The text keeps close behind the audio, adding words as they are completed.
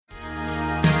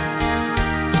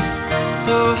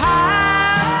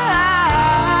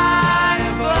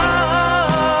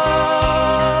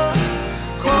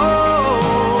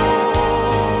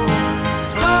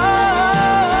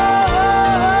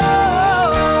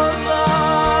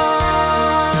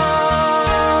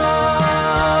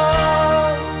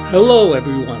Hello,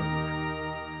 everyone.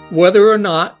 Whether or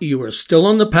not you are still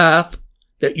on the path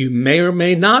that you may or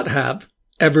may not have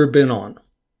ever been on.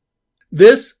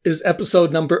 This is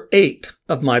episode number 8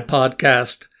 of my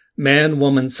podcast, Man,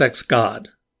 Woman, Sex, God.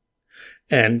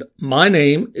 And my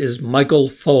name is Michael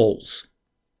Foles.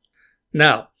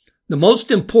 Now, the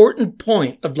most important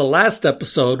point of the last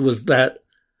episode was that,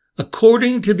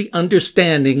 according to the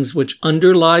understandings which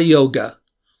underlie yoga,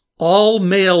 all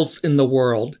males in the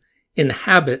world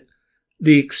inhabit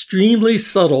the extremely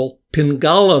subtle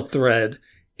Pingala thread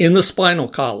in the spinal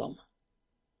column.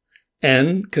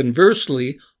 And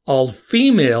conversely, all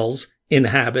females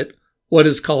inhabit what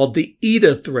is called the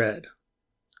Ida thread.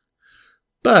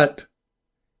 But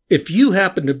if you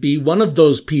happen to be one of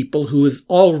those people who is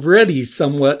already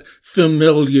somewhat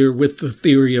familiar with the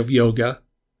theory of yoga,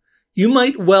 you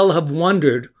might well have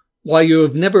wondered why you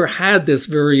have never had this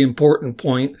very important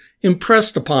point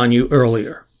impressed upon you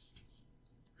earlier.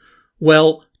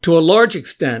 Well, to a large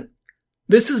extent,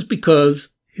 this is because,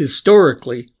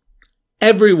 historically,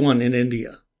 everyone in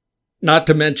India, not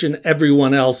to mention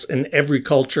everyone else in every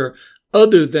culture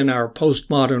other than our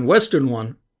postmodern Western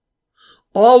one,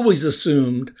 always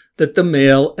assumed that the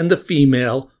male and the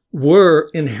female were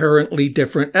inherently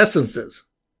different essences,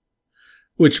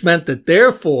 which meant that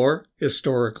therefore,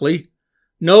 historically,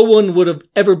 no one would have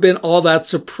ever been all that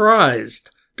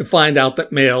surprised to find out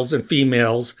that males and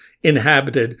females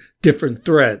inhabited different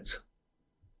threads.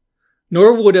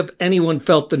 Nor would have anyone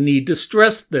felt the need to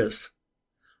stress this,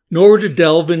 nor to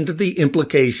delve into the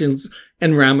implications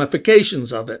and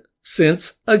ramifications of it,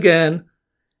 since, again,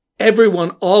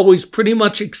 everyone always pretty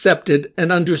much accepted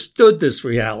and understood this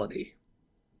reality.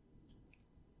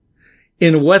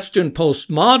 In Western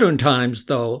postmodern times,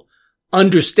 though,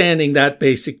 understanding that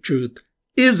basic truth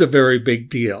is a very big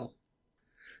deal.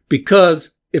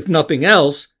 Because, if nothing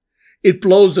else, it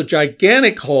blows a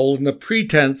gigantic hole in the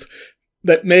pretense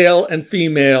that male and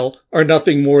female are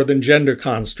nothing more than gender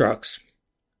constructs.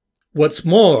 What's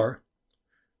more,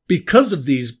 because of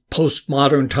these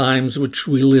postmodern times which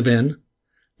we live in,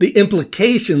 the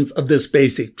implications of this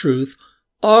basic truth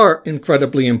are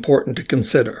incredibly important to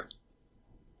consider.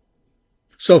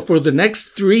 So for the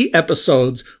next 3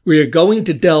 episodes, we are going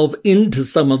to delve into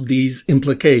some of these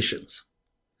implications,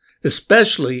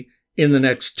 especially in the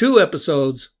next 2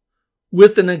 episodes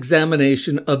with an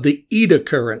examination of the Ida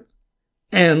current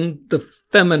and the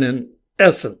feminine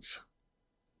essence.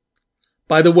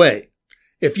 By the way,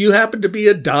 if you happen to be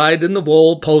a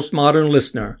dyed-in-the-wool postmodern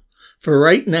listener, for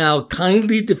right now,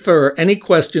 kindly defer any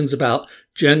questions about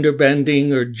gender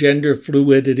bending or gender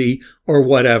fluidity or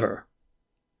whatever.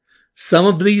 Some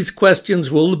of these questions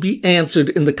will be answered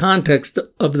in the context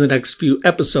of the next few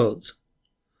episodes.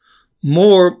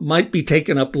 More might be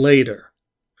taken up later.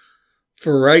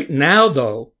 For right now,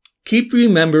 though, keep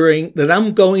remembering that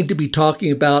I'm going to be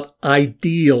talking about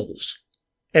ideals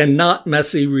and not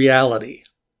messy reality.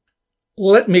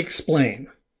 Let me explain.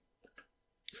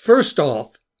 First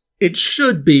off, it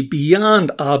should be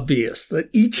beyond obvious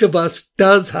that each of us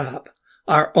does have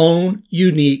our own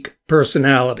unique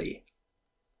personality.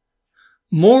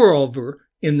 Moreover,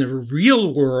 in the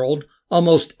real world,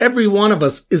 almost every one of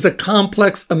us is a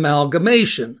complex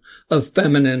amalgamation of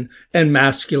feminine and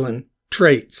masculine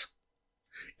traits.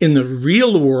 In the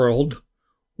real world,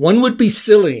 one would be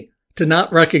silly to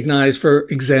not recognize, for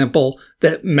example,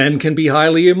 that men can be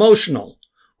highly emotional,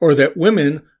 or that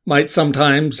women might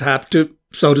sometimes have to,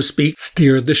 so to speak,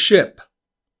 steer the ship.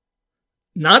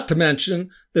 Not to mention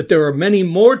that there are many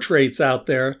more traits out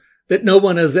there that no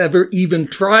one has ever even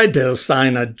tried to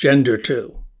assign a gender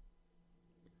to.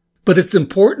 But it's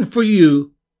important for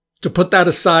you to put that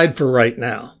aside for right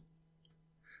now.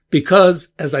 Because,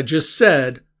 as I just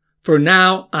said, for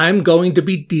now I'm going to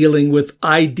be dealing with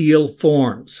ideal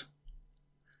forms.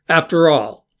 After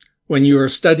all, when you are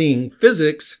studying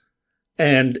physics,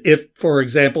 and if, for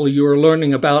example, you are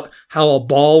learning about how a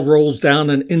ball rolls down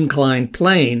an inclined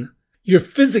plane, your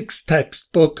physics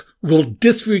textbook will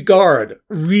disregard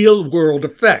real-world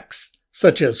effects,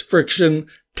 such as friction,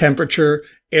 temperature,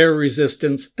 air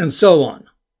resistance, and so on.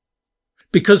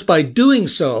 Because by doing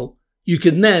so, you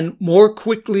can then more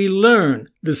quickly learn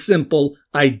the simple,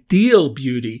 ideal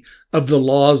beauty of the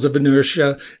laws of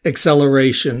inertia,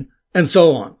 acceleration, and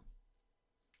so on.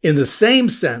 In the same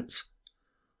sense,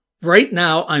 right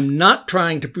now I'm not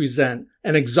trying to present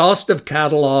an exhaustive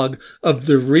catalog of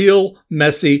the real,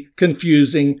 messy,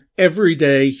 confusing,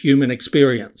 everyday human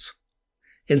experience.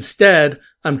 Instead,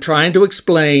 I'm trying to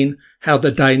explain how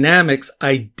the dynamics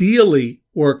ideally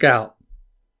work out.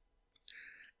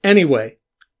 Anyway,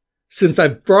 since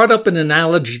I've brought up an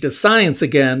analogy to science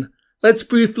again, let's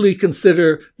briefly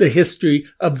consider the history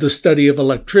of the study of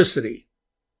electricity.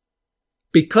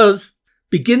 Because,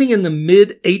 beginning in the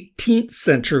mid-18th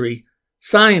century,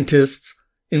 scientists,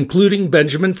 including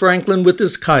Benjamin Franklin with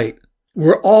his kite,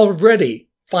 were already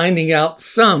finding out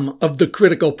some of the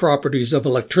critical properties of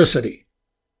electricity.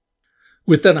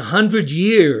 Within 100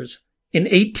 years, in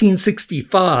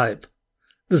 1865,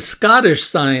 the Scottish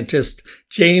scientist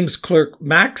James Clerk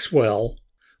Maxwell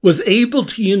was able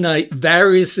to unite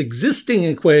various existing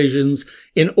equations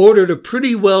in order to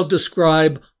pretty well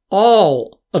describe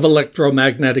all of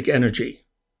electromagnetic energy.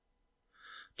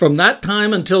 From that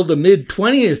time until the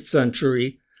mid-20th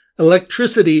century,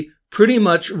 electricity pretty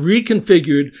much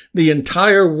reconfigured the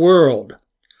entire world,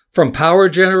 from power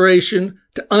generation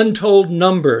to untold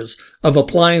numbers of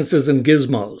appliances and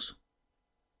gizmos.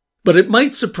 But it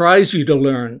might surprise you to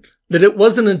learn that it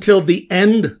wasn't until the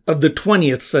end of the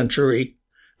 20th century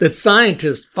that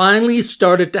scientists finally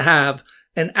started to have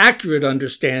an accurate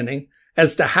understanding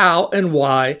as to how and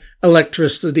why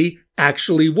electricity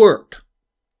actually worked.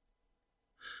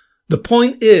 The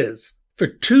point is, for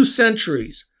 2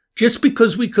 centuries, just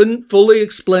because we couldn't fully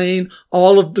explain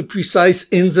all of the precise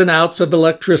ins and outs of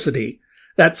electricity,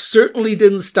 that certainly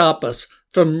didn't stop us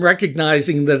from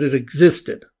recognizing that it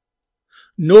existed.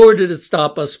 Nor did it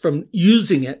stop us from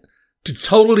using it to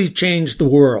totally change the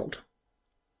world.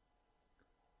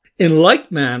 In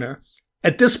like manner,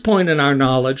 at this point in our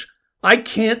knowledge, I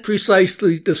can't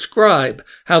precisely describe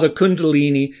how the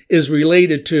Kundalini is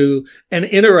related to and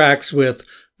interacts with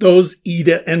those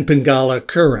Ida and Pingala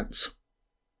currents.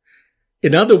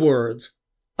 In other words,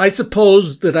 I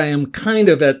suppose that I am kind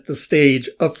of at the stage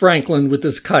of Franklin with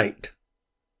his kite.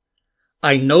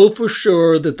 I know for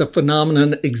sure that the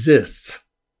phenomenon exists.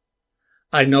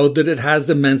 I know that it has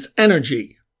immense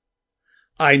energy.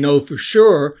 I know for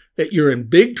sure that you're in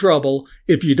big trouble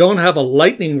if you don't have a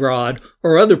lightning rod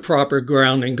or other proper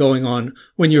grounding going on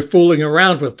when you're fooling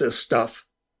around with this stuff.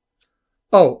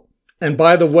 Oh, and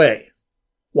by the way,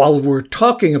 while we're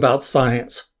talking about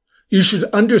science, you should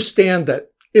understand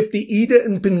that if the Ida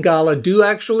and Pingala do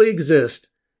actually exist,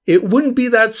 it wouldn't be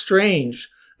that strange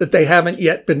that they haven't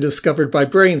yet been discovered by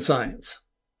brain science.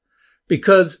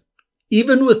 Because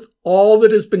even with all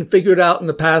that has been figured out in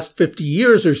the past 50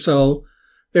 years or so,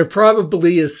 there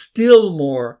probably is still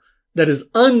more that is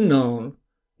unknown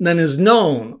than is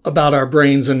known about our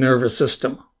brains and nervous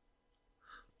system.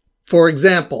 For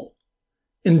example,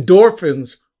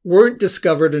 endorphins weren't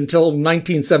discovered until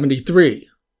 1973.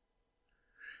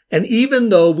 And even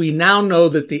though we now know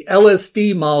that the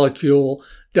LSD molecule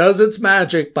does its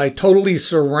magic by totally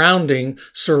surrounding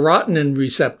serotonin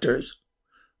receptors,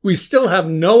 we still have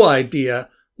no idea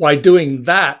why doing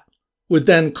that would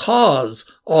then cause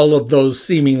all of those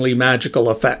seemingly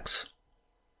magical effects.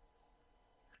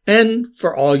 And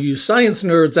for all you science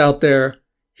nerds out there,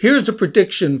 here's a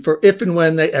prediction for if and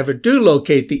when they ever do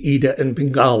locate the Ida and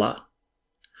Pingala.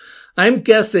 I'm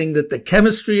guessing that the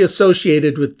chemistry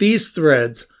associated with these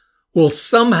threads will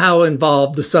somehow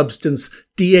involve the substance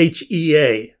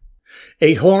DHEA,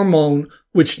 a hormone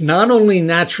which not only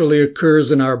naturally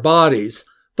occurs in our bodies,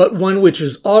 but one which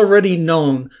is already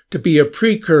known to be a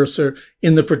precursor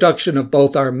in the production of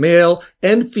both our male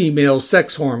and female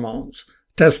sex hormones,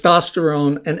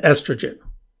 testosterone and estrogen.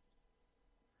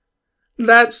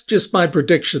 That's just my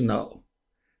prediction, though.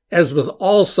 As with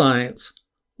all science,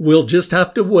 we'll just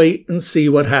have to wait and see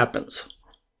what happens.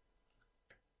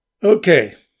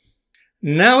 Okay,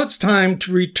 now it's time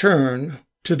to return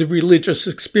to the religious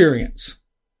experience,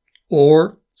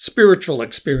 or spiritual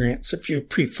experience if you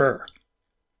prefer.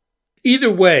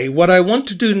 Either way, what I want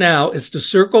to do now is to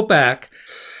circle back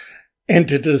and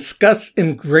to discuss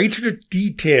in greater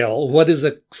detail what is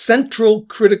a central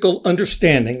critical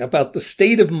understanding about the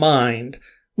state of mind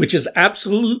which is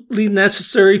absolutely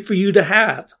necessary for you to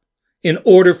have in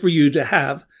order for you to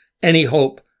have any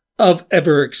hope of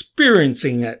ever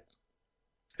experiencing it.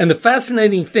 And the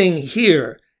fascinating thing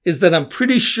here is that I'm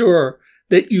pretty sure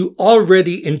that you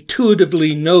already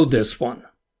intuitively know this one.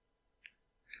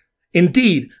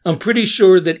 Indeed, I'm pretty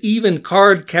sure that even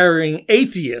card-carrying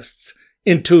atheists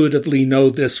intuitively know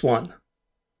this one.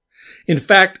 In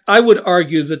fact, I would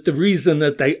argue that the reason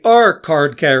that they are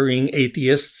card-carrying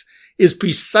atheists is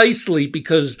precisely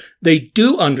because they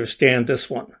do understand this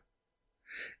one,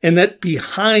 and that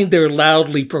behind their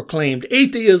loudly proclaimed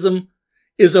atheism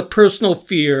is a personal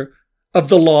fear of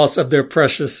the loss of their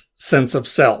precious sense of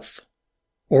self,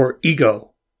 or ego.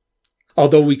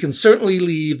 Although we can certainly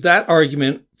leave that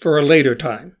argument for a later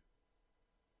time.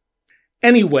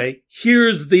 Anyway,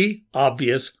 here's the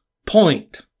obvious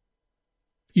point.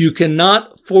 You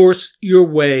cannot force your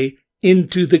way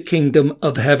into the kingdom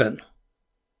of heaven.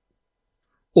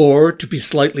 Or, to be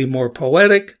slightly more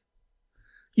poetic,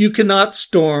 you cannot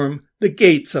storm the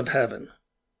gates of heaven.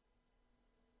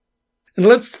 And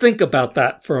let's think about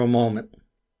that for a moment.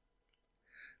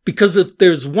 Because if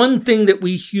there's one thing that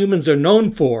we humans are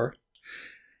known for,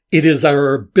 it is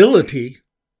our ability,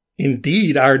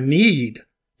 indeed our need,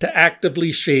 to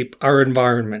actively shape our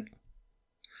environment,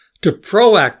 to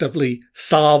proactively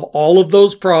solve all of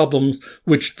those problems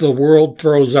which the world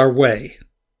throws our way,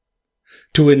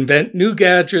 to invent new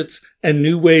gadgets and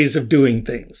new ways of doing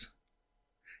things.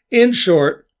 In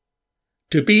short,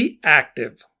 to be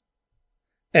active.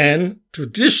 And,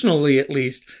 traditionally at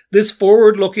least, this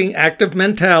forward-looking active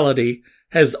mentality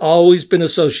has always been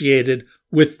associated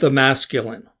with the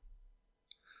masculine.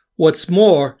 What's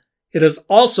more, it has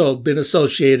also been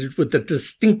associated with the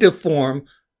distinctive form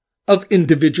of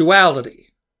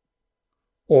individuality,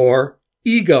 or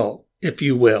ego, if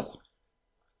you will.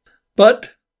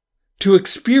 But to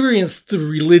experience the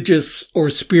religious or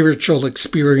spiritual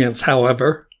experience,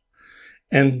 however,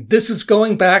 and this is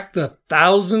going back the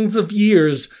thousands of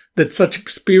years that such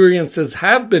experiences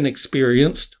have been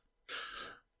experienced,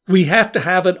 we have to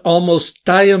have an almost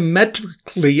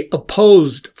diametrically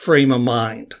opposed frame of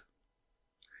mind.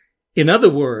 In other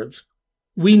words,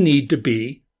 we need to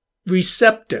be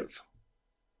receptive.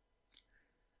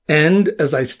 And,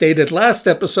 as I stated last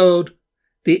episode,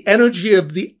 the energy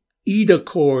of the Ida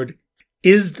chord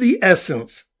is the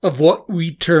essence of what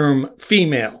we term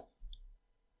female.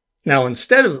 Now,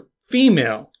 instead of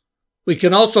female, we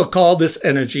can also call this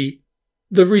energy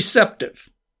the receptive.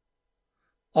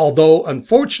 Although,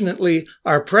 unfortunately,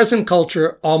 our present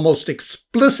culture almost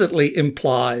explicitly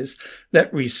implies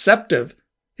that receptive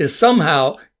is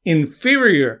somehow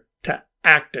inferior to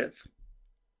active.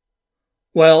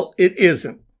 Well, it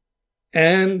isn't,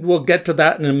 and we'll get to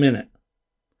that in a minute.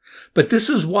 But this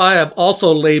is why I've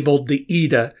also labeled the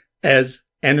Ida as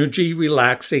energy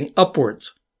relaxing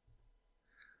upwards.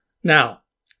 Now,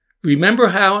 remember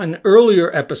how in earlier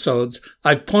episodes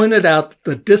I've pointed out that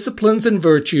the disciplines and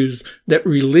virtues that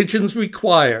religions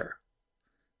require,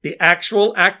 the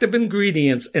actual active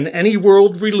ingredients in any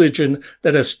world religion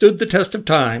that has stood the test of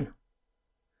time,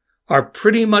 are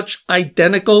pretty much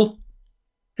identical,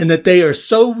 and that they are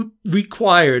so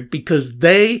required because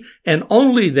they, and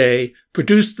only they,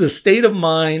 produce the state of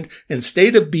mind and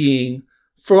state of being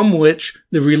from which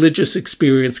the religious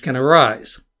experience can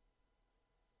arise.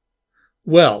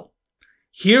 Well,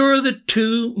 here are the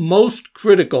two most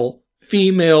critical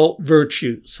female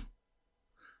virtues: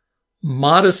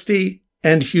 modesty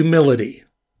and humility.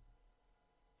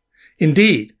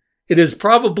 Indeed, it is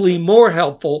probably more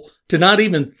helpful to not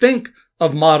even think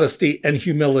of modesty and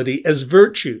humility as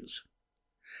virtues.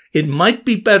 It might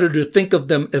be better to think of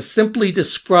them as simply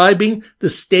describing the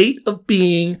state of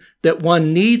being that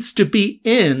one needs to be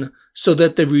in so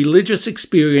that the religious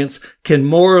experience can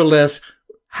more or less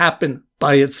happen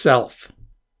by itself.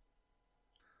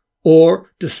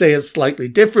 Or, to say it slightly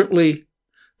differently,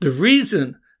 the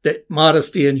reason that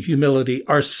modesty and humility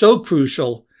are so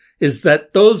crucial is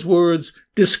that those words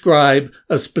describe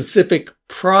a specific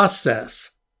process.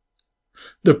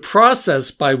 The process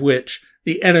by which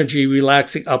the energy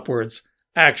relaxing upwards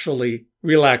actually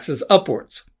relaxes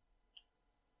upwards.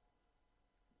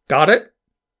 Got it?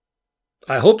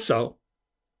 I hope so.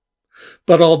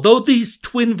 But although these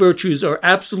twin virtues are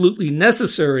absolutely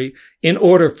necessary in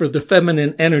order for the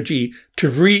feminine energy to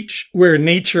reach where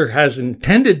nature has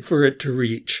intended for it to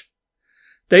reach,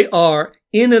 they are,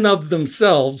 in and of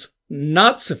themselves,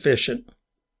 not sufficient.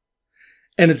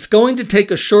 And it's going to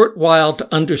take a short while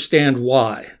to understand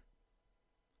why.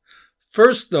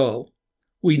 First, though,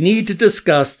 we need to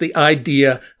discuss the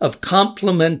idea of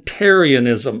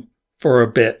complementarianism for a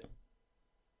bit.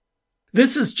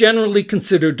 This is generally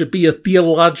considered to be a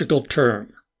theological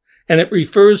term, and it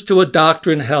refers to a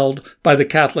doctrine held by the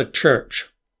Catholic Church.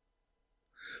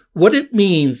 What it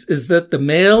means is that the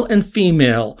male and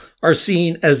female are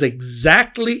seen as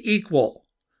exactly equal,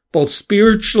 both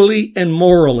spiritually and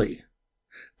morally,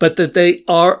 but that they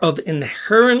are of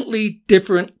inherently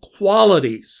different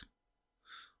qualities.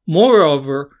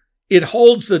 Moreover, it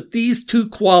holds that these two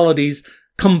qualities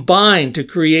combine to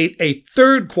create a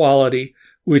third quality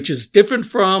which is different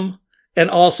from and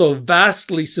also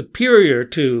vastly superior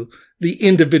to the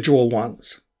individual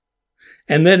ones.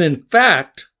 And then, in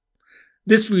fact,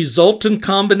 this resultant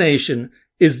combination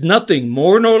is nothing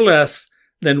more nor less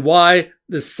than why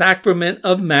the sacrament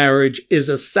of marriage is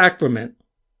a sacrament,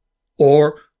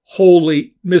 or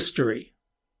holy mystery.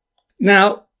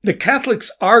 Now, the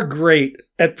Catholics are great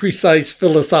at precise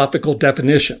philosophical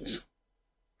definitions,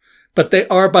 but they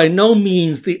are by no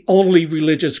means the only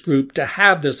religious group to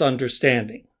have this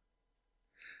understanding.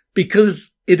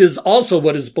 because it is also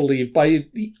what is believed by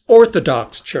the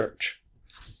Orthodox Church,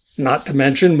 not to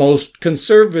mention most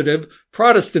conservative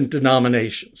Protestant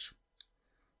denominations,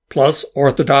 plus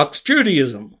Orthodox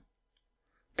Judaism,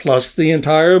 plus the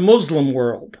entire Muslim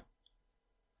world.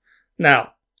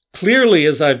 Now, clearly,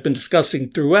 as I've been discussing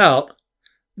throughout,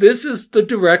 this is the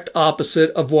direct opposite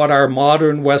of what our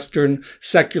modern Western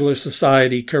secular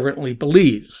society currently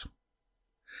believes.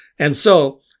 And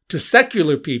so, to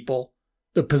secular people,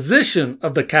 the position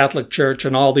of the Catholic Church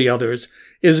and all the others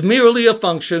is merely a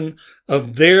function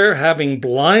of their having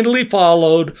blindly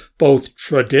followed both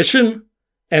tradition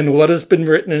and what has been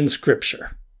written in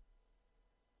Scripture.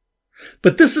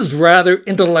 But this is rather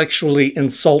intellectually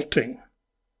insulting.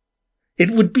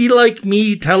 It would be like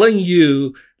me telling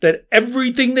you that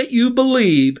everything that you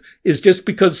believe is just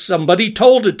because somebody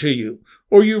told it to you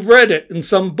or you read it in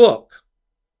some book,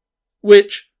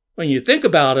 which, when you think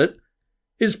about it,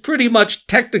 is pretty much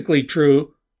technically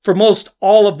true for most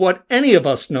all of what any of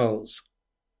us knows.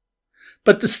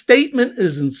 But the statement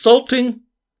is insulting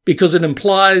because it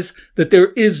implies that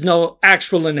there is no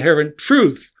actual inherent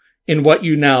truth in what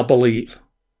you now believe.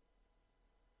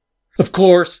 Of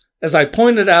course, as I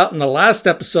pointed out in the last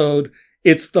episode,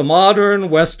 it's the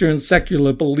modern Western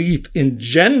secular belief in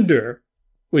gender,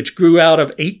 which grew out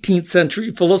of 18th century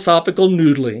philosophical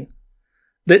noodling,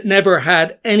 that never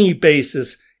had any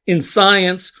basis in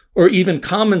science or even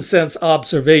common sense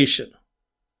observation.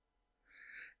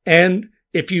 And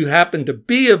if you happen to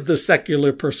be of the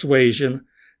secular persuasion,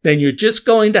 then you're just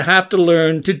going to have to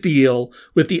learn to deal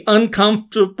with the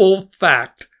uncomfortable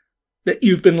fact that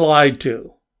you've been lied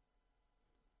to.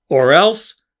 Or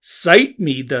else, cite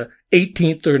me the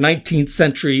 18th or 19th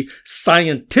century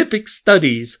scientific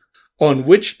studies on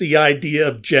which the idea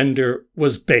of gender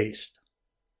was based.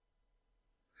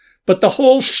 But the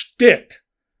whole shtick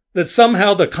that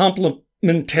somehow the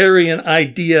complementarian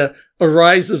idea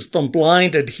arises from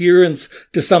blind adherence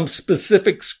to some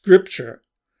specific scripture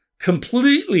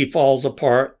completely falls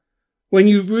apart when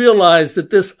you realize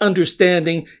that this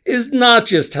understanding is not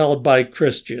just held by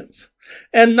Christians,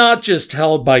 and not just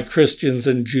held by Christians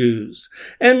and Jews,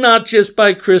 and not just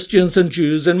by Christians and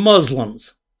Jews and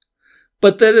Muslims,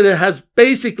 but that it has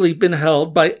basically been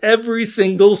held by every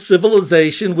single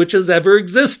civilization which has ever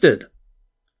existed.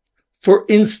 For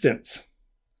instance,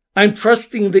 I'm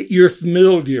trusting that you're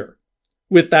familiar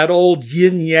with that old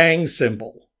yin-yang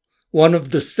symbol, one of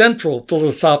the central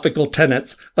philosophical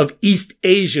tenets of East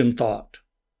Asian thought.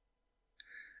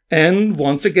 And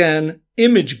once again,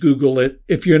 image Google it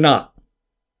if you're not.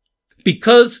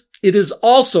 Because it is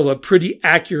also a pretty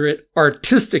accurate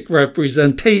artistic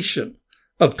representation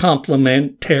of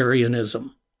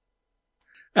complementarianism.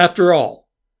 After all,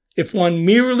 if one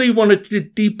merely wanted to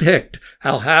depict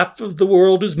how half of the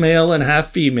world is male and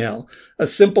half female, a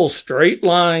simple straight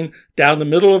line down the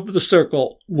middle of the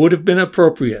circle would have been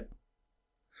appropriate.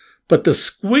 But the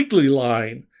squiggly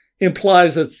line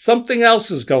implies that something else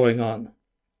is going on.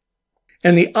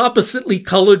 And the oppositely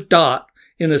colored dot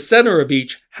in the center of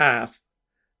each half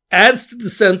adds to the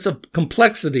sense of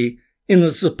complexity in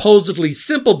the supposedly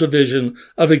simple division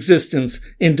of existence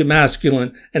into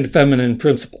masculine and feminine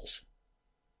principles.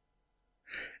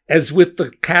 As with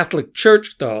the Catholic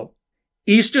Church, though,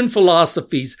 Eastern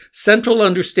philosophy's central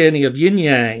understanding of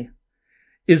yin-yang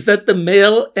is that the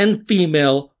male and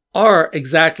female are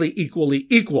exactly equally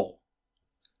equal.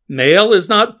 Male is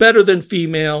not better than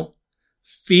female.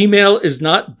 Female is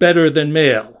not better than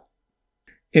male.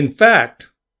 In fact,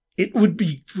 it would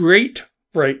be great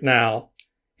right now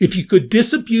if you could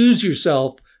disabuse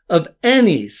yourself of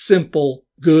any simple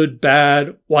good,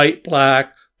 bad, white,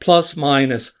 black, plus,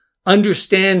 minus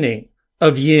understanding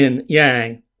of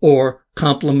yin-yang or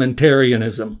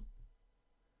complementarianism.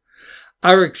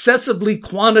 Our excessively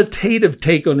quantitative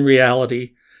take on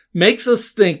reality makes us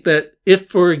think that if,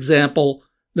 for example,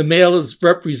 the male is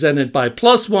represented by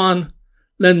 +1,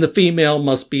 then the female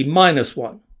must be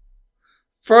 -1.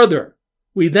 Further,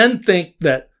 we then think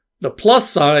that the plus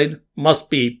sign must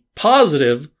be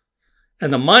positive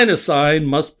and the minus sign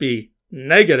must be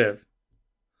negative.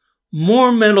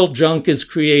 More mental junk is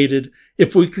created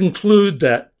if we conclude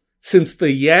that since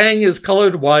the yang is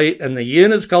colored white and the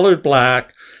yin is colored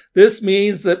black, this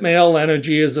means that male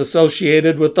energy is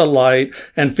associated with the light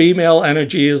and female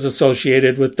energy is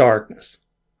associated with darkness.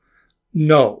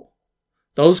 No.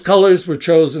 Those colors were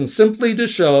chosen simply to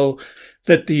show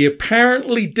that the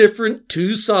apparently different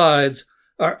two sides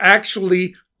are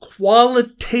actually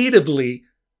qualitatively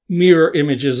mirror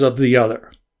images of the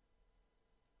other.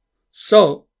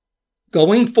 So,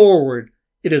 going forward,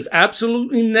 it is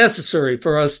absolutely necessary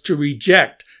for us to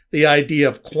reject the idea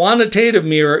of quantitative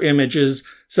mirror images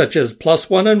such as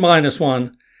 +1 and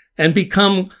 -1, and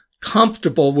become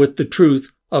comfortable with the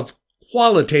truth of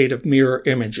qualitative mirror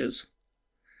images,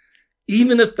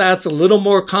 even if that's a little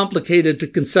more complicated to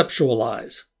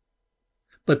conceptualize.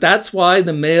 But that's why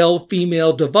the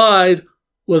male-female divide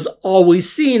was always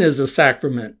seen as a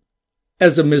sacrament,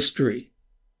 as a mystery,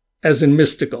 as in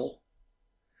mystical.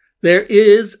 There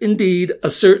is indeed a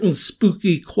certain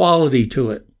spooky quality to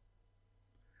it.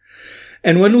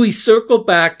 And when we circle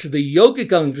back to the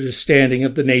yogic understanding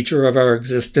of the nature of our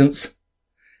existence,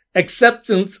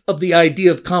 acceptance of the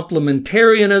idea of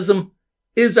complementarianism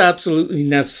is absolutely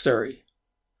necessary.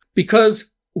 Because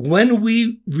when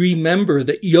we remember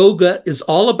that yoga is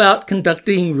all about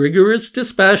conducting rigorous,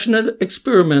 dispassionate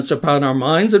experiments upon our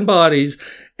minds and bodies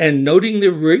and noting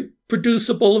the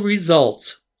reproducible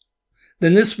results,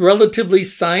 then this relatively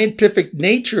scientific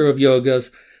nature of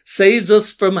yogas saves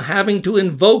us from having to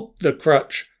invoke the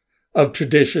crutch of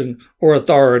tradition or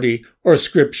authority or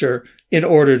scripture in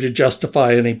order to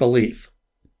justify any belief.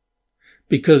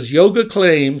 Because yoga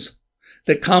claims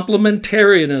that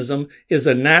complementarianism is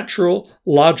a natural,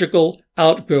 logical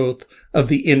outgrowth of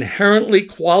the inherently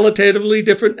qualitatively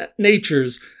different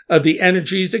natures of the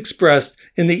energies expressed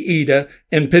in the Ida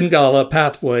and Pingala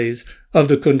pathways of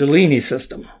the Kundalini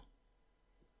system.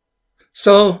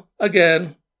 So,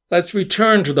 again, let's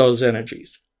return to those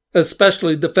energies,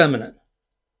 especially the feminine.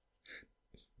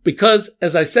 Because,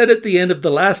 as I said at the end of the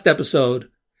last episode,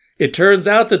 it turns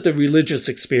out that the religious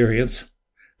experience,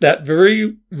 that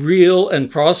very real and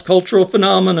cross-cultural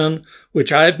phenomenon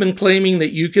which I have been claiming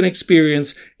that you can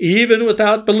experience even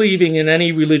without believing in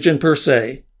any religion per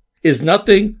se, is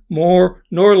nothing more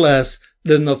nor less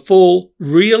than the full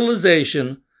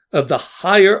realization of the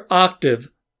higher octave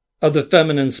of the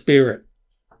feminine spirit.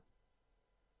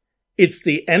 It's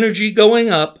the energy going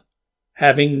up,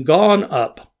 having gone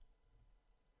up.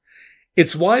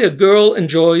 It's why a girl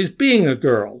enjoys being a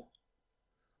girl,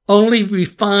 only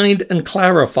refined and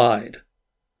clarified,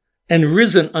 and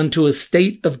risen unto a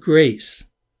state of grace.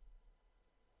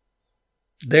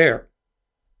 There.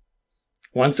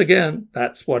 Once again,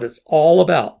 that's what it's all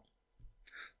about.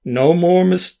 No more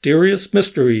mysterious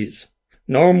mysteries.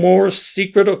 No more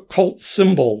secret occult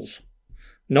symbols.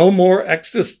 No more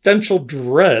existential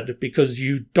dread because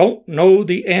you don't know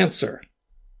the answer.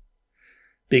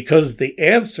 Because the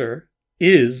answer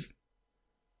is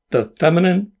the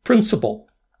feminine principle.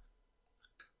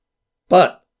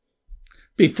 But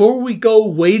before we go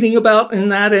wading about in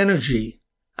that energy,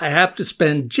 I have to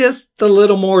spend just a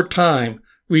little more time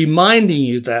reminding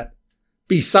you that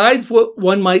besides what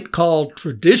one might call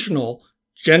traditional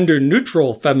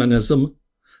gender-neutral feminism,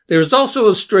 there's also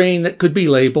a strain that could be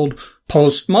labeled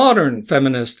postmodern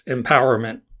feminist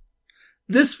empowerment.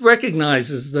 This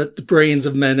recognizes that the brains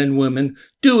of men and women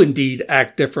do indeed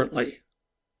act differently.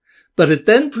 But it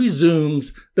then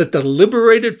presumes that the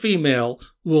liberated female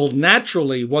will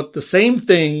naturally want the same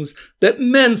things that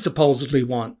men supposedly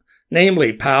want,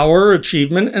 namely power,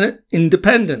 achievement, and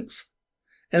independence,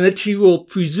 and that she will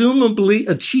presumably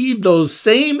achieve those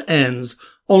same ends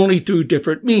only through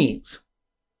different means.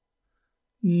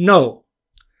 No.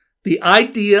 The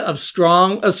idea of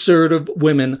strong, assertive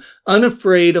women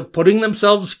unafraid of putting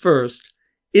themselves first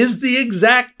is the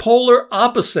exact polar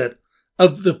opposite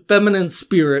of the feminine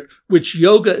spirit which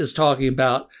yoga is talking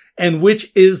about and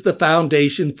which is the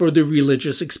foundation for the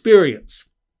religious experience.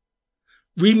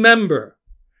 Remember,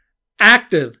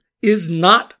 active is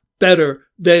not better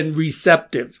than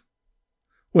receptive.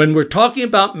 When we're talking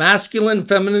about masculine and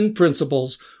feminine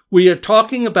principles, we are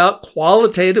talking about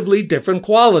qualitatively different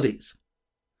qualities.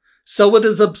 So it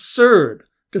is absurd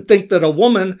to think that a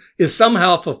woman is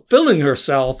somehow fulfilling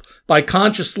herself by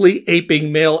consciously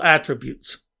aping male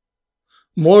attributes.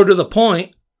 More to the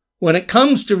point, when it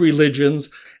comes to religions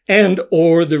and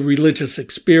or the religious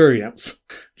experience,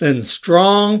 then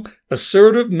strong,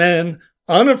 assertive men,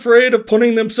 unafraid of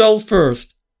putting themselves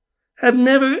first, have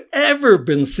never ever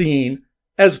been seen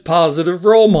as positive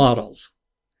role models.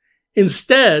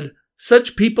 Instead,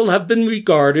 such people have been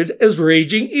regarded as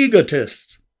raging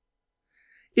egotists.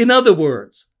 In other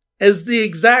words, as the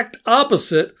exact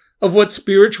opposite of what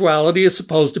spirituality is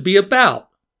supposed to be about.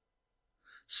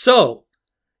 So,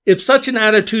 if such an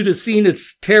attitude is seen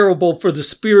as terrible for the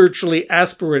spiritually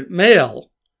aspirant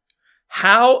male,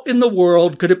 how in the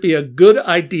world could it be a good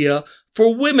idea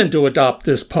for women to adopt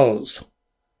this pose?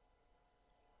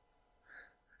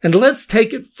 And let's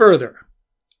take it further.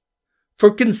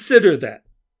 For consider that,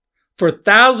 for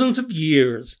thousands of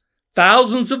years,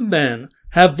 thousands of men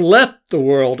have left the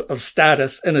world of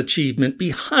status and achievement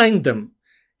behind them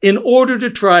in order to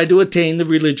try to attain the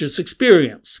religious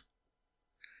experience.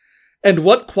 And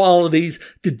what qualities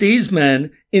did these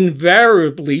men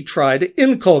invariably try to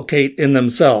inculcate in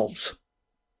themselves?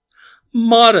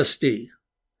 Modesty,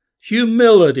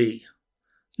 humility,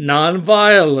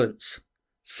 nonviolence,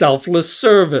 selfless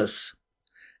service,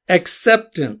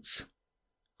 acceptance,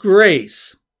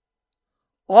 grace,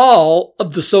 all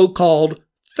of the so-called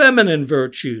feminine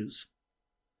virtues.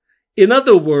 In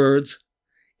other words,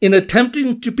 in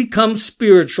attempting to become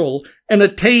spiritual and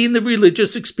attain the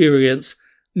religious experience,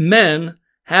 men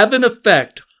have in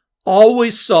effect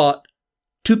always sought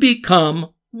to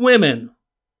become women.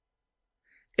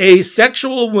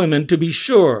 Asexual women, to be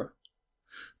sure,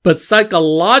 but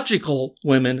psychological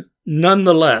women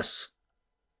nonetheless.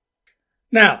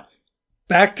 Now,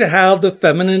 back to how the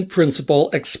feminine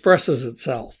principle expresses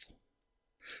itself.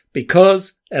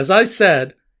 Because, as I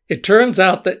said, it turns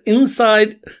out that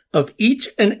inside of each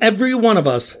and every one of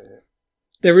us,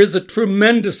 there is a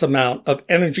tremendous amount of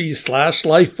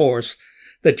energy/life force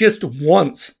that just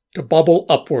wants to bubble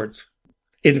upwards.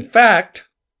 In fact,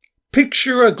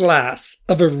 picture a glass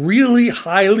of a really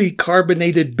highly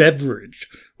carbonated beverage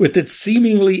with its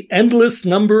seemingly endless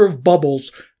number of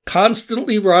bubbles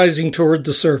constantly rising toward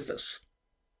the surface.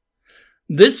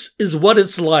 This is what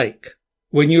it's like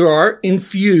when you are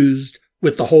infused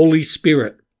with the Holy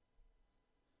Spirit.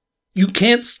 You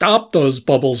can't stop those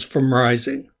bubbles from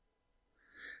rising.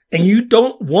 And you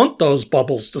don't want those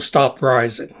bubbles to stop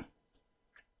rising.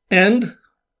 And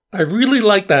I really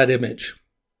like that image.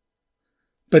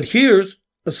 But here's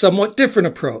a somewhat different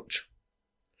approach.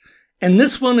 And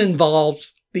this one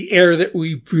involves the air that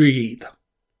we breathe.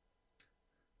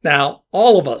 Now,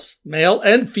 all of us, male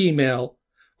and female,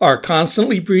 are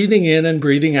constantly breathing in and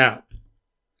breathing out.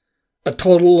 A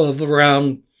total of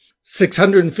around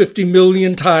 650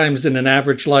 million times in an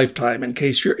average lifetime, in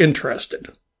case you're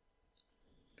interested.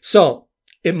 So,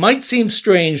 it might seem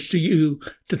strange to you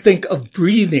to think of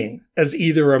breathing as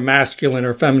either a masculine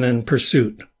or feminine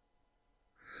pursuit.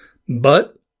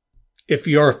 But if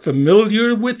you're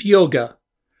familiar with yoga,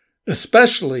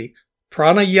 especially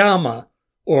pranayama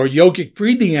or yogic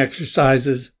breathing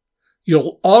exercises,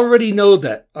 you'll already know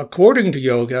that, according to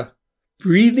yoga,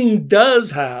 breathing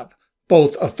does have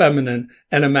both a feminine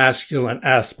and a masculine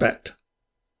aspect.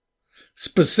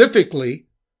 Specifically,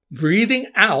 breathing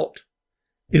out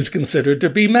is considered to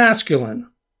be masculine,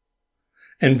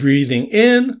 and breathing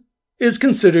in is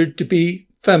considered to be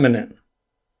feminine.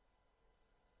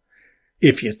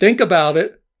 If you think about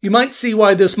it, you might see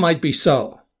why this might be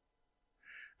so.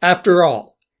 After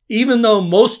all, even though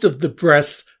most of the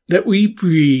breaths that we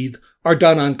breathe are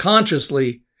done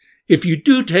unconsciously, if you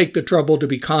do take the trouble to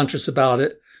be conscious about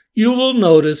it, you will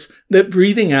notice that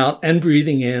breathing out and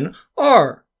breathing in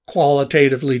are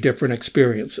qualitatively different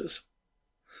experiences.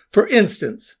 For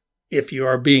instance, if you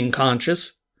are being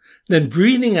conscious, then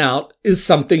breathing out is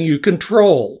something you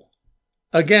control.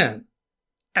 Again,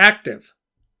 active.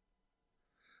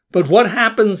 But what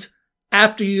happens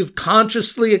after you've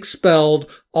consciously expelled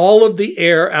all of the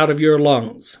air out of your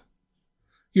lungs?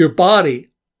 Your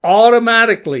body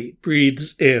automatically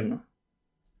breathes in.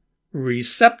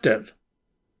 Receptive.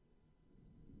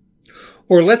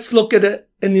 Or let's look at it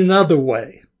in another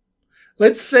way.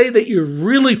 Let's say that you're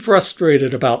really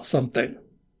frustrated about something.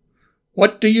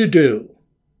 What do?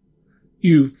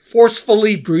 You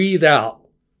forcefully breathe out.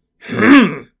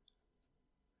 In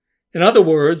other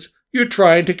words, you're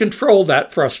trying to control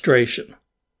that frustration.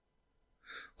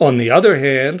 On the other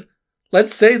hand,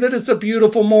 let's say that it's a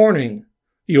beautiful morning.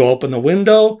 You open the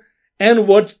window, and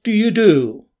what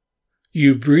do?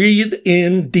 You breathe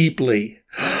in deeply.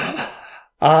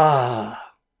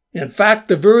 In fact,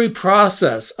 the very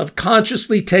process of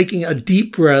consciously taking a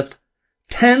deep breath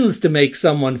tends to make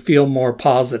someone feel more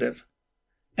positive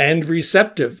and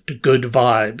receptive to good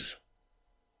vibes.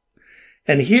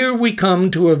 And here we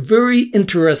come to a very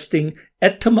interesting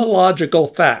etymological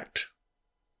fact.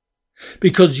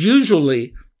 Because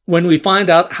usually, when we find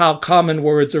out how common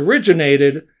words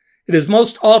originated, it is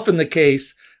most often the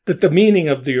case that the meaning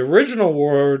of the original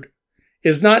word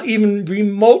is not even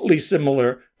remotely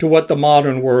similar to what the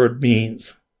modern word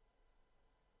means.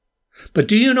 But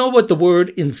do you know what the word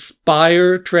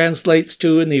inspire translates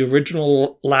to in the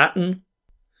original Latin?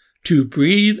 To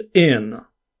breathe in.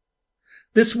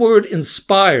 This word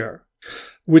inspire,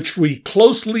 which we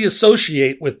closely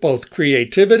associate with both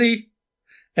creativity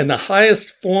and the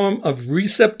highest form of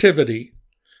receptivity,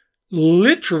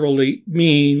 literally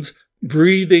means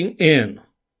breathing in.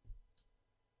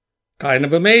 Kind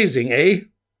of amazing, eh?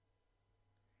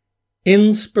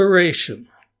 Inspiration.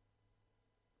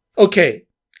 Okay,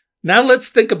 now let's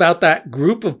think about that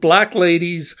group of black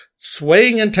ladies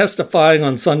swaying and testifying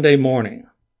on Sunday morning.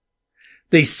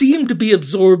 They seem to be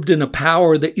absorbed in a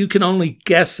power that you can only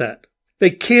guess at.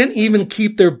 They can't even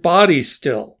keep their bodies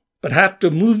still, but have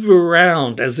to move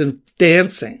around as in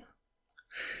dancing.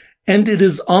 And it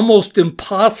is almost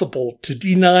impossible to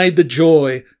deny the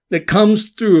joy that comes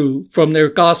through from their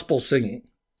gospel singing.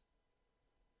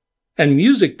 And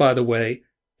music, by the way,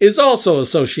 is also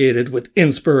associated with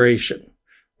inspiration,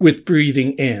 with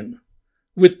breathing in,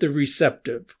 with the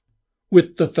receptive,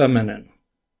 with the feminine.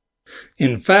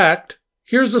 In fact,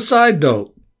 here's a side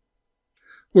note.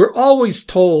 We're always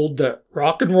told that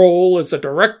rock and roll is a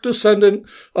direct descendant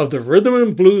of the rhythm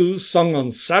and blues sung on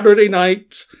Saturday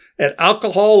nights at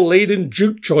alcohol-laden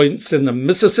juke joints in the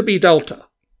Mississippi Delta.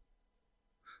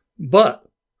 But,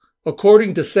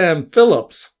 according to Sam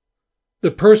Phillips,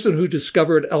 the person who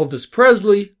discovered Elvis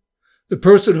Presley, the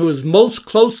person who is most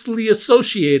closely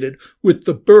associated with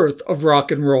the birth of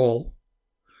rock and roll,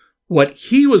 what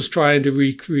he was trying to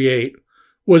recreate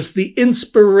was the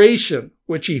inspiration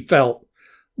which he felt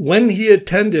when he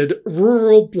attended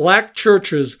rural black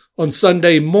churches on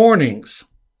Sunday mornings.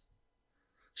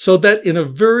 So that in a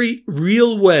very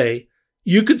real way,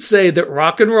 you could say that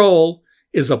rock and roll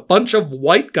is a bunch of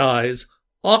white guys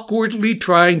awkwardly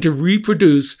trying to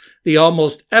reproduce the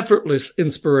almost effortless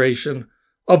inspiration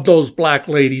of those black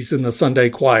ladies in the Sunday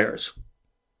choirs.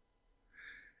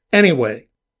 Anyway,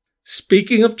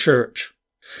 speaking of church,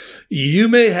 you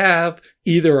may have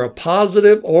either a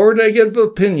positive or negative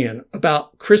opinion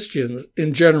about Christians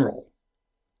in general.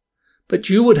 But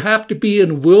you would have to be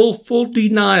in willful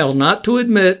denial not to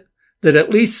admit that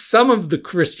at least some of the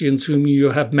Christians whom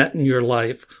you have met in your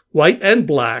life, white and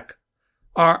black,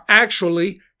 are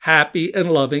actually happy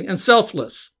and loving and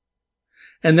selfless.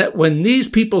 And that when these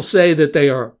people say that they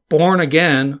are born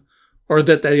again or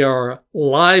that they are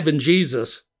alive in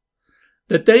Jesus,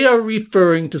 that they are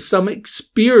referring to some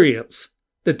experience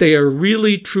that they are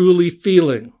really truly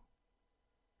feeling.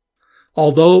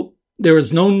 Although there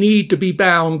is no need to be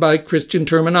bound by Christian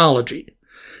terminology.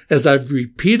 As I've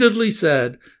repeatedly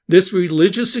said, this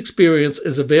religious experience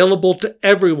is available to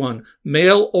everyone,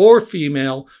 male or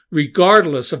female,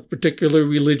 regardless of particular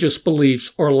religious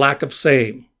beliefs or lack of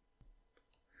same.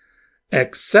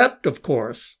 Except, of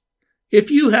course, if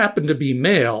you happen to be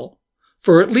male,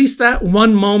 for at least that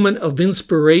one moment of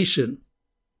inspiration,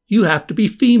 you have to be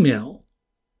female.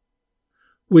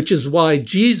 Which is why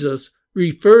Jesus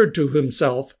referred to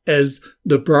himself as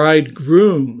the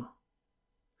bridegroom.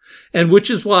 And which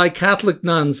is why Catholic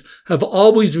nuns have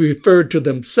always referred to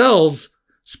themselves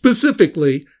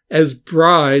specifically as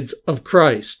brides of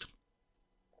Christ.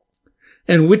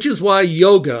 And which is why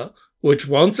yoga, which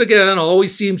once again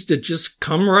always seems to just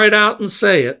come right out and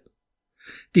say it,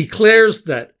 declares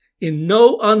that in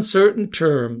no uncertain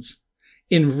terms,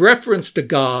 in reference to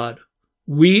God,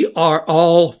 we are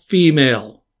all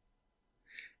female.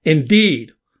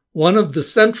 Indeed, one of the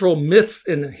central myths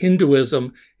in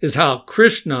Hinduism is how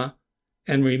Krishna,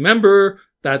 and remember,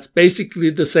 that's basically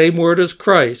the same word as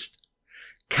Christ,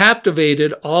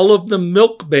 captivated all of the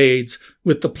milkmaids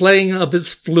with the playing of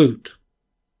his flute.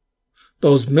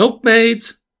 Those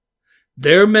milkmaids,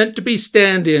 they're meant to be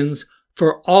stand-ins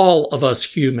for all of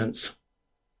us humans.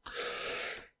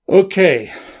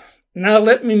 Okay, now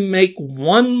let me make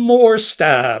one more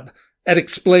stab at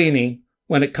explaining,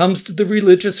 when it comes to the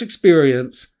religious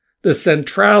experience, the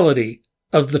centrality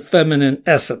of the feminine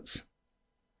essence.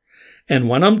 And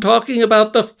when I'm talking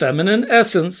about the feminine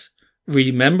essence,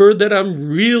 remember that I'm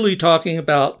really talking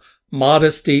about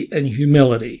modesty and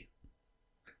humility.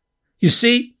 You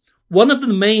see, one of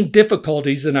the main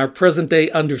difficulties in our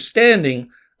present-day understanding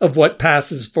of what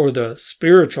passes for the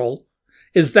spiritual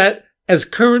is that, as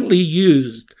currently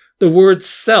used, the word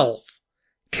self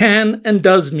can and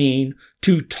does mean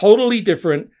two totally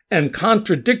different and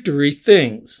contradictory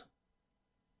things.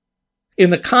 In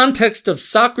the context of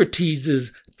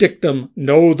Socrates' dictum,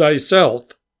 know thyself,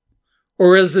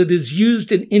 or as it is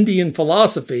used in Indian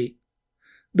philosophy,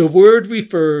 the word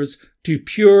refers to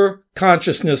pure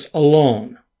consciousness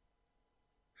alone.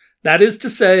 That is to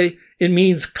say, it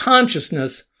means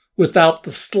consciousness without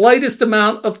the slightest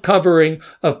amount of covering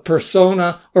of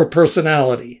persona or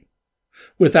personality,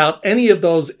 without any of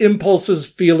those impulses,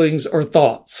 feelings, or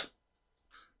thoughts.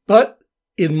 But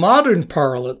in modern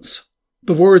parlance,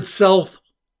 the word self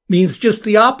means just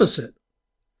the opposite.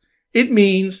 It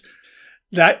means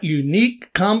that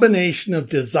unique combination of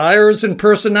desires and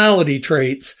personality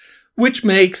traits which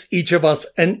makes each of us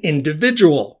an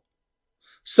individual.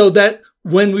 So that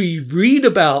when we read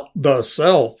about the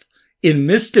self in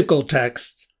mystical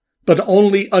texts, but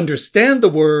only understand the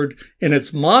word in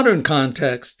its modern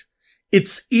context,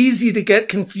 it's easy to get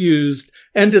confused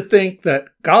and to think that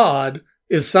God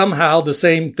is somehow the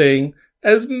same thing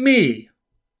as me.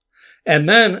 And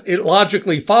then it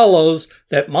logically follows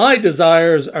that my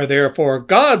desires are therefore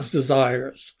God's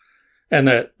desires. And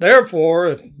that therefore,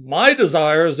 if my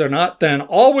desires are not then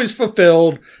always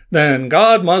fulfilled, then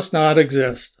God must not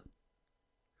exist.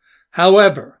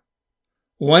 However,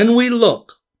 when we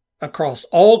look across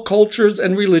all cultures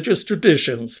and religious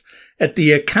traditions at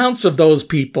the accounts of those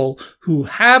people who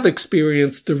have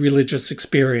experienced the religious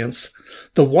experience,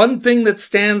 the one thing that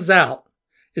stands out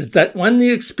is that when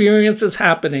the experience is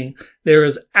happening, there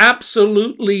is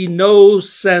absolutely no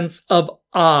sense of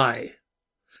I,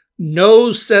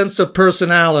 no sense of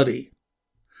personality,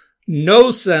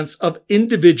 no sense of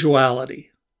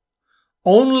individuality,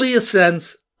 only a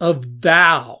sense of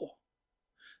thou.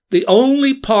 The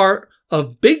only part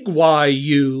of big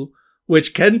Y-U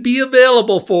which can be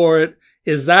available for it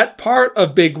is that part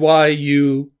of big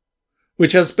Y-U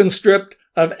which has been stripped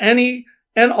of any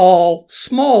and all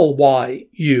small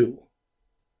y-u,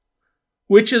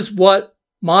 which is what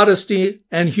modesty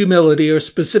and humility are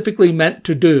specifically meant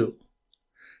to do.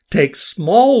 Take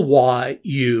small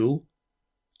y-u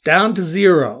down to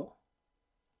 0.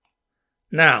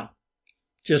 Now,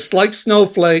 just like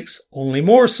snowflakes, only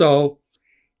more so,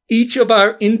 each of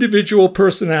our individual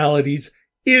personalities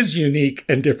is unique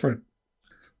and different.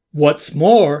 What's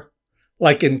more,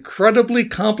 like incredibly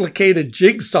complicated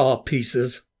jigsaw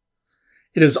pieces,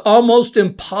 it is almost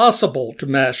impossible to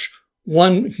mesh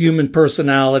one human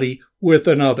personality with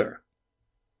another.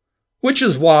 Which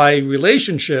is why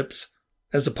relationships,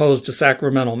 as opposed to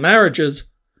sacramental marriages,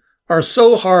 are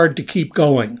so hard to keep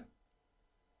going.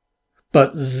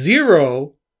 But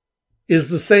 0 is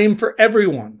the same for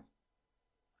everyone.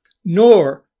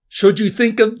 Nor should you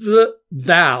think of the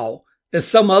thou as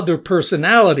some other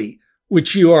personality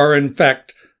which you are in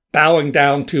fact bowing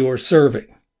down to or serving.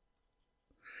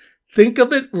 Think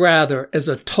of it rather as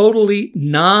a totally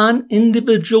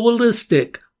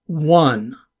non-individualistic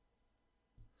one.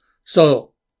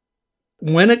 So,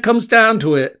 when it comes down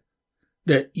to it,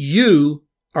 that you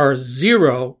are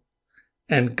 0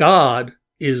 and God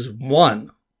is 1.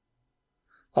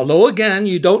 Although again,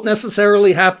 you don't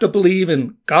necessarily have to believe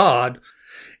in God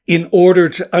in order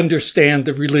to understand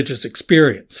the religious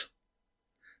experience.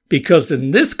 Because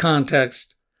in this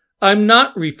context, I'm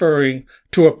not referring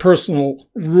to a personal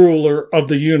ruler of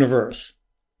the universe,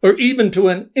 or even to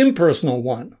an impersonal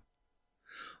one.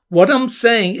 What I'm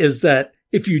saying is that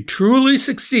if you truly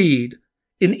succeed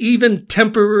in even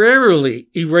temporarily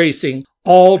erasing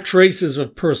all traces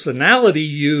of personality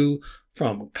you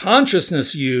from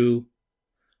consciousness you,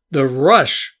 the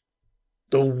rush,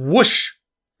 the whoosh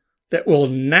that will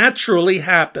naturally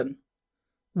happen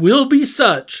will be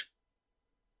such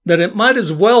that it might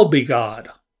as well be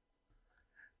God.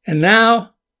 And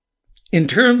now, in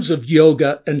terms of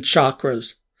yoga and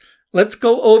chakras, let's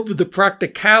go over the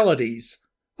practicalities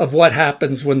of what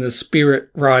happens when the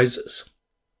spirit rises.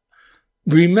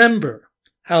 Remember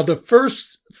how the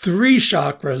first 3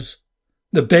 chakras,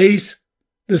 the base,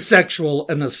 the sexual,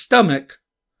 and the stomach,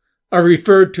 are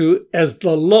referred to as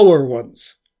the lower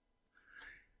ones.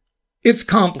 It's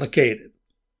complicated,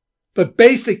 but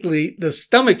basically the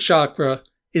stomach chakra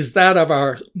is that of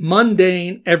our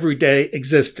mundane, everyday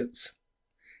existence.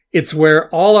 It's where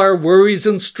all our worries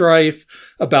and strife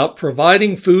about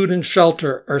providing food and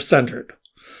shelter are centered,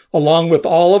 along with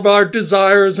all of our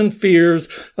desires and fears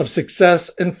of success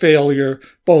and failure,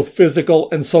 both physical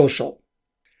and social.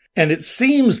 And it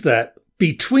seems that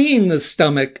between the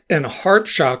stomach and heart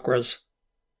chakras,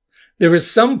 there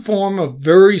is some form of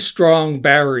very strong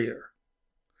barrier,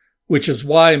 which is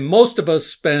why most of us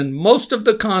spend most of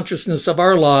the consciousness of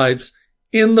our lives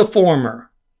in the former.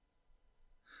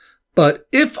 But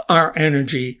if our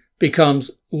energy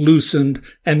becomes loosened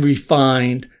and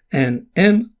refined and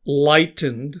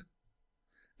enlightened,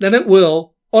 then it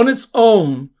will, on its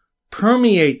own,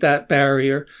 permeate that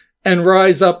barrier and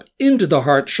rise up into the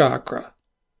heart chakra.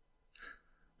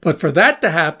 But for that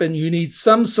to happen, you need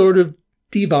some sort of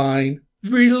divine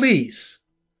release.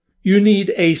 You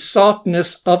need a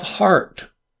softness of heart.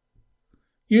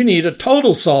 You need a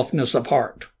total softness of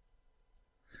heart.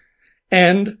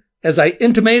 And, as I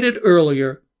intimated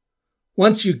earlier,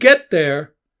 once you get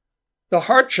there, the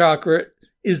heart chakra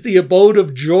is the abode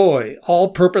of joy,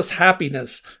 all-purpose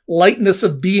happiness, lightness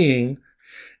of being,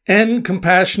 and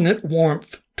compassionate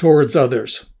warmth towards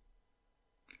others.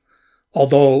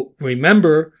 Although,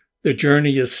 remember, the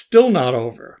journey is still not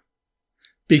over,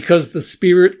 because the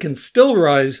spirit can still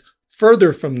rise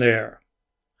further from there.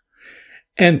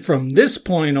 And from this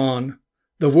point on,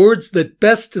 the words that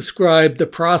best describe the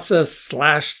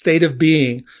process/state of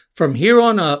being from here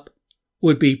on up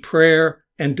would be prayer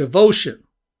and devotion.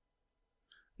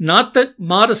 Not that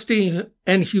modesty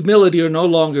and humility are no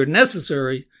longer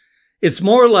necessary. It's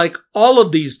more like all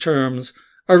of these terms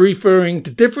are referring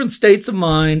to different states of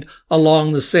mind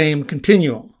along the same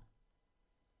continuum.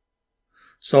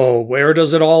 So where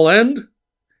does it all end?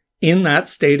 In that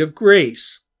state of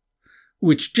grace,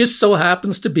 which just so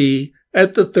happens to be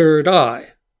at the third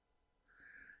eye.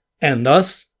 And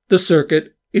thus the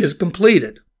circuit is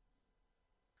completed.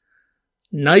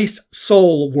 Nice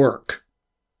soul work,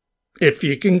 if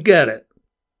you can get it.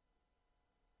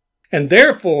 And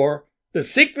therefore, the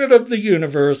secret of the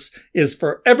universe is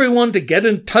for everyone to get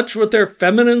in touch with their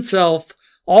feminine self,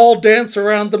 all dance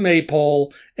around the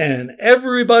maypole, and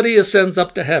everybody ascends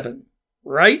up to heaven,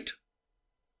 right?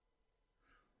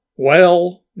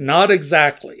 Well, not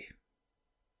exactly.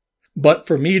 But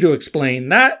for me to explain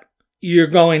that, you're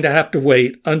going to have to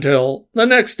wait until the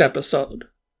next episode.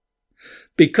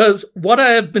 Because what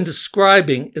I have been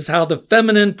describing is how the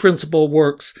feminine principle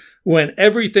works when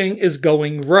everything is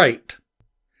going right.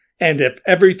 And if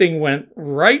everything went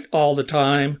right all the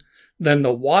time, then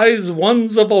the wise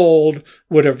ones of old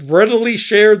would have readily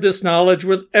shared this knowledge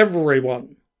with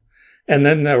everyone. And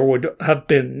then there would have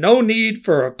been no need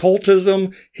for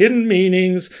occultism, hidden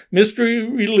meanings, mystery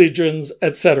religions,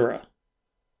 etc.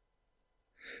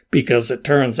 Because it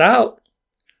turns out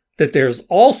that there's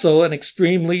also an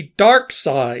extremely dark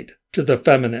side to the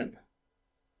feminine.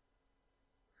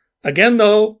 Again,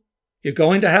 though, you're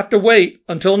going to have to wait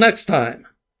until next time.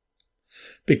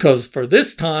 Because for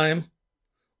this time,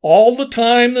 all the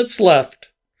time that's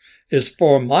left is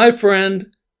for my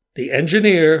friend, the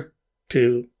engineer,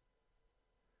 to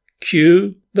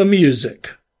cue the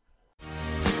music.